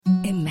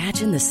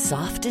Imagine the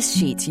softest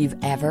sheets you've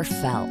ever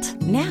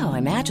felt. Now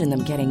imagine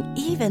them getting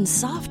even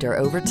softer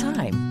over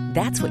time.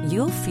 That's what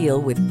you'll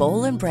feel with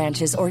Boll &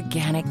 Branch's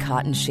organic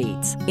cotton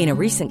sheets. In a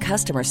recent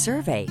customer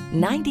survey,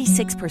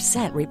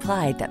 96%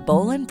 replied that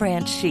Boll &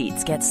 Branch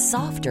sheets get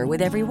softer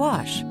with every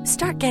wash.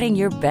 Start getting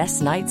your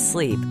best night's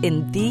sleep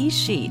in these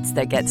sheets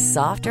that get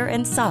softer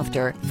and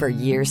softer for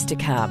years to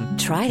come.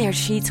 Try their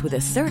sheets with a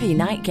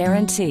 30-night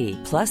guarantee.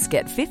 Plus,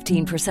 get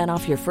 15%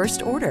 off your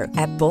first order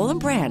at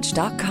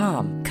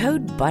bollandbranch.com.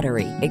 Code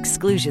BUTTERY.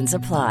 Exclusions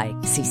apply.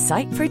 See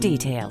site for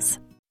details.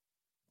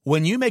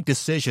 When you make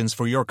decisions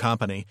for your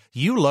company,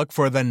 you look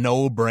for the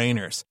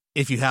no-brainers.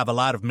 If you have a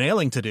lot of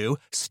mailing to do,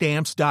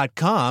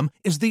 Stamps.com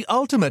is the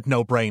ultimate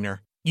no-brainer.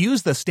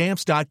 Use the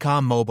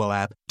Stamps.com mobile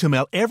app to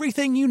mail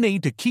everything you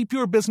need to keep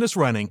your business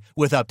running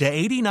with up to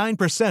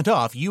 89%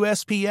 off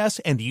USPS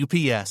and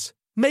UPS.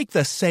 Make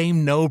the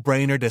same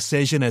no-brainer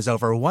decision as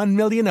over 1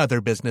 million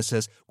other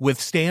businesses with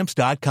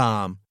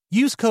Stamps.com.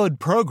 Use code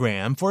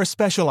PROGRAM for a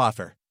special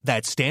offer.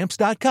 That's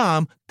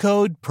Stamps.com,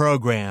 code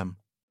PROGRAM.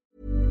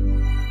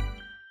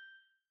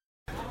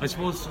 I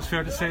suppose it's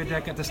fair to say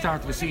that at the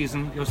start of the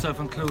season,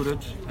 yourself included,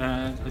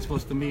 I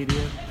suppose the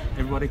media,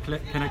 everybody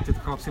connected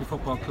to Cork City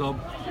Football Club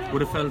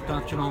would have felt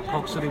that,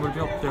 Cork City will be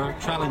up there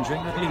challenging,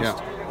 at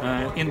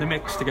least, in the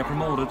mix to get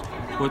promoted.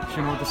 But,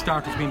 the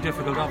start has been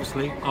difficult,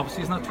 obviously.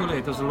 Obviously, it's not too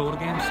late. There's a load of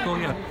games to go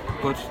yet,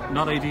 but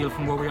not ideal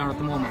from where we are at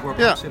the moment, where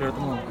Cork City are at the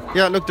moment.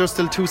 Yeah, look, there's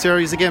still 2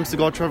 series of games to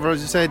go, Trevor,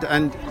 as you said.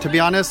 And to be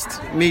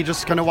honest, me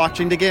just kind of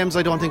watching the games,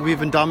 I don't think we've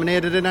been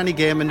dominated in any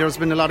game. And there's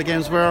been a lot of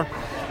games where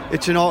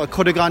it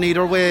could have gone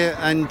either way,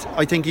 and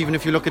I think even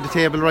if you look at the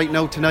table right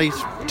now tonight,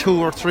 2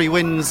 or 3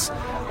 wins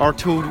or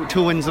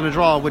two wins and a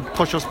draw would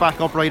push us back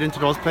up right into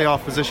those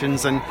playoff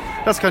positions, and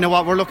that's kind of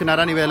what we're looking at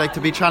anyway, like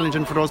to be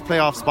challenging for those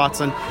playoff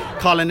spots. And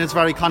Colin is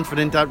very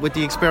confident that with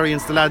the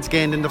experience the lads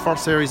gained in the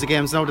first series of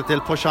games, now that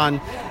they'll push on,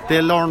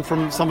 they'll learn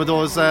from some of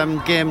those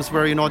games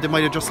where they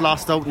might have just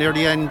lost out near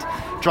the end,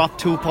 dropped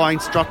 2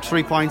 points, dropped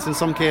 3 points in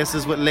some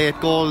cases with late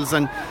goals,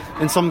 and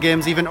in some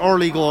games even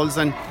early goals,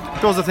 and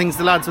those are things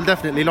the lads will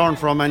definitely learn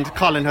from. And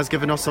Colin has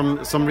given us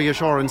some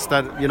reassurance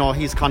that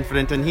he's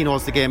confident and he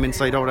knows the game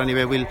inside out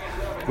anyway.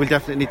 We'll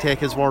definitely take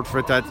his word for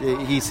it that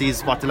he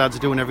sees what the lads are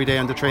doing every day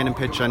on the training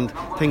pitch, and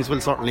things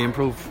will certainly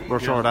improve. We're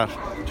sure of that.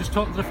 Just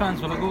talking to the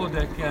fans while ago,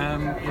 Dick,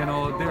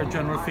 their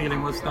general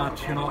feeling was that,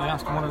 I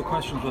asked them, one of the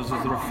questions was,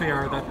 is there a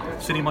fear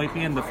that City might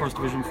be in the first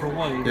division for a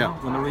while,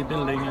 when they're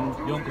rebuilding and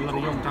a lot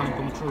of young talent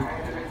coming through?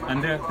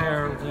 And their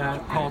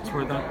thoughts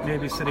were that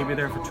maybe City will be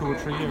there for 2 or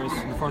 3 years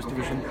in the first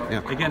division.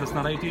 Again, it's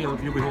not ideal.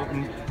 You'll be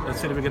hoping that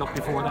City will get up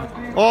before that.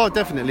 Oh,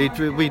 definitely.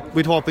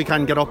 We'd hope we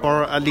can get up,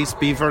 or at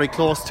least be very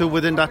close to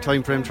within that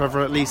time frame,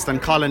 Trevor, at least.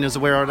 And Colin is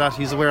aware of that.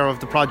 He's aware of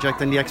the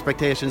project and the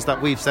expectations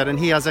that we've set, and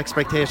he has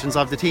expectations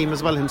of the team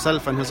as well,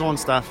 himself and his own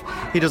staff.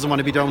 He doesn't want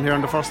to be down here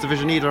in the first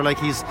division either. Like,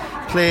 he's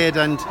played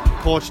and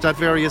coached at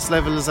various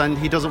levels, and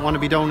he doesn't want to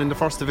be down in the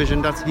first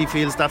division. He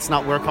feels that's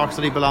not where Cork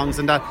City belongs,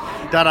 and that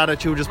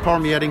attitude is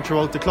permeating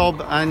throughout the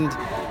club. And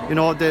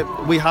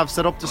we have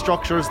set up the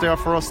structures there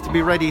for us to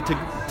be ready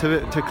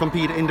to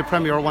compete in the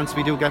Premier once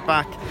we do get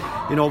back.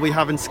 We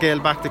haven't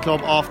scaled back the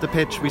club off the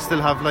pitch. We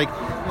still have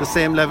the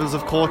same levels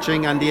of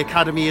coaching, and the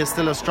academy is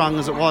still as strong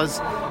as it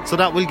was, so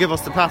that will give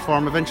us the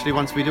platform eventually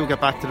once we do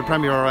get back to the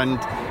Premier. And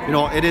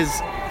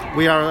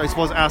we are, I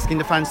suppose, asking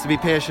the fans to be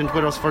patient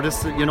with us for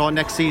this,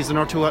 next season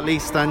or 2 at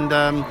least, and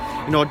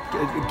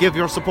give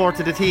your support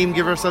to the team,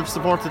 give yourself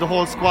support to the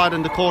whole squad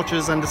and the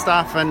coaches and the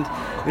staff, and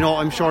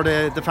I'm sure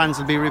the fans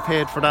will be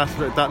repaid for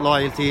that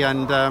loyalty,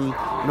 and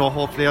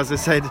hopefully, as I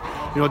said,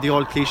 the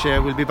old cliche,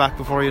 will be back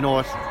before you know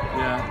it.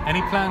 Yeah.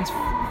 Any plans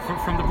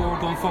from the board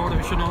going forward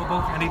that we should know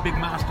about? Any big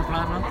master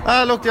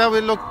plan? Look,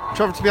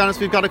 Trevor, to be honest,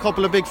 we've got a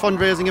couple of big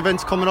fundraising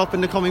events coming up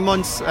in the coming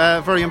months.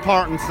 Very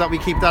important that we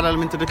keep that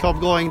element of the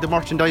club going. The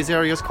merchandise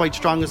area is quite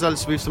strong as well,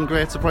 so we have some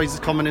great surprises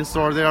coming in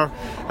store there.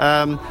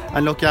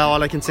 And look,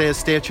 all I can say is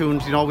stay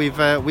tuned.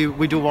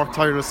 We do work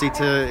tirelessly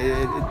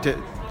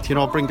to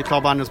bring the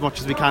club on as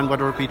much as we can,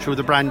 whether it be through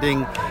the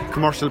branding,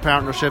 commercial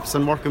partnerships,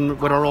 and working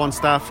with our own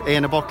staff,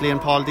 Aina Buckley and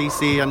Paul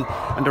DC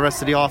and the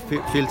rest of the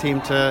off-field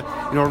team to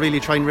really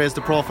try and raise the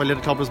profile of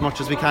the club as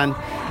much as we can.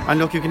 And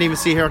look, you can even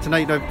see here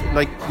tonight,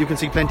 you can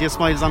see plenty of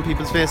smiles on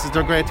people's faces.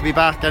 They're great to be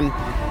back, and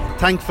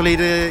thankfully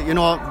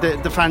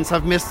the fans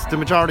have missed the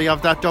majority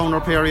of that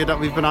downer period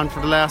that we've been on for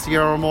the last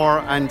year or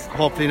more, and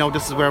hopefully now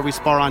this is where we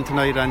spur on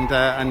tonight, and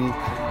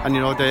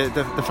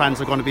the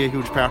fans are going to be a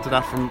huge part of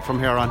that from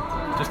here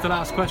on. Just the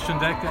last question,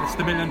 Dick. It's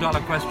the $1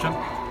 million question.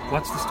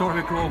 What's the story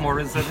with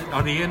Gromore?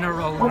 Are they in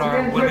or out,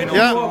 or will we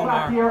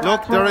know?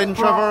 Look, they're in,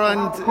 Trevor,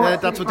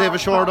 and that's what they've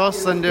assured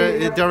us, and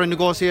they're in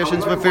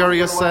negotiations with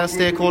various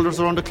stakeholders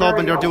around the club,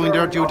 and they're doing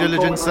their due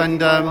diligence,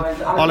 and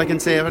all I can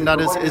say on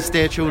that is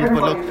stay tuned.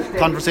 But look,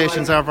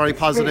 conversations are very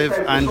positive,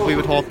 and we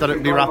would hope that it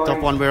will be wrapped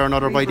up one way or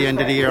another by the end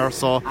of the year.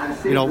 So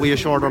we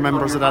assured our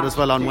members of that as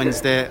well on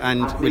Wednesday,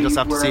 and we'll just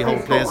have to see how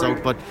it plays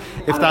out. But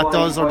if that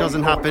does or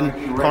doesn't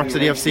happen, Cork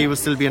City FC will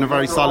still be in a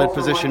very solid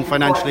position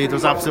financially.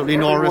 There's absolutely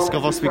no risk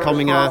of us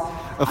becoming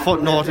a a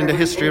footnote in the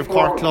history of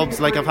Cork clubs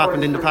like have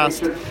happened in the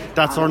past.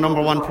 That's our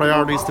number one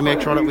priority, is to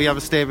make sure that we have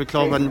a stable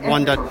club and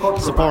one that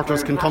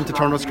supporters can come to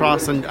Turner's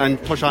Cross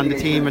and push on the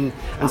team and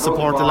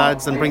support the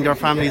lads and bring their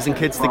families and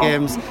kids to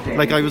games.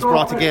 Like, I was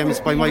brought to games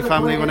by my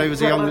family when I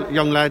was a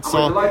young lad,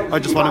 so I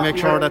just want to make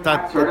sure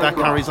that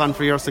carries on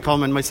for years to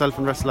come, and myself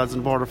and the rest of the lads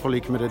on board are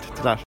fully committed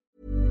to that.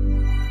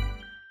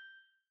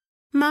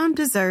 Mom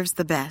deserves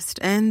the best,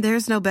 and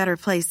there's no better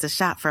place to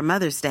shop for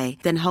Mother's Day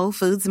than Whole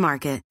Foods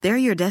Market. They're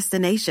your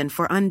destination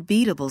for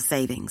unbeatable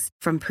savings,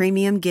 from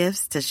premium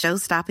gifts to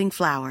show-stopping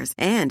flowers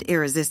and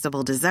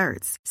irresistible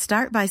desserts.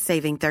 Start by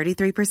saving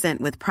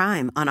 33% with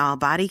Prime on all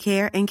body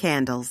care and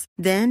candles.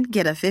 Then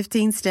get a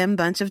 15-stem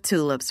bunch of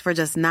tulips for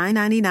just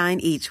 $9.99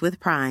 each with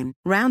Prime.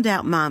 Round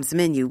out Mom's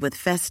menu with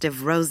festive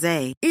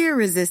rosé,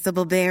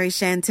 irresistible berry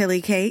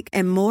chantilly cake,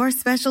 and more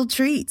special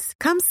treats.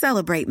 Come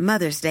celebrate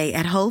Mother's Day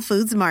at Whole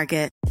Foods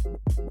Market.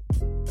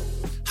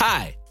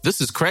 Hi, this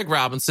is Craig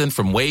Robinson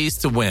from Ways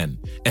to Win,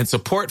 and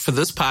support for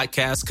this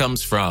podcast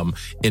comes from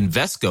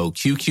Invesco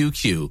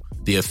QQQ,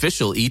 the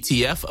official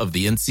ETF of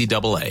the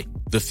NCAA.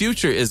 The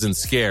future isn't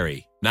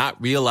scary. Not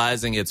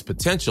realizing its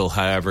potential,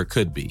 however,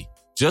 could be.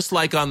 Just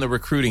like on the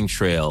recruiting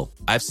trail,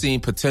 I've seen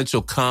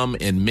potential come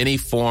in many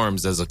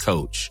forms as a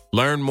coach.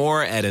 Learn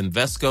more at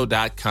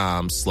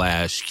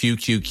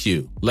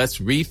Invesco.com/QQQ. Let's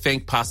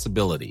rethink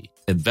possibility.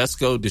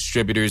 Invesco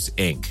Distributors,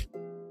 Inc.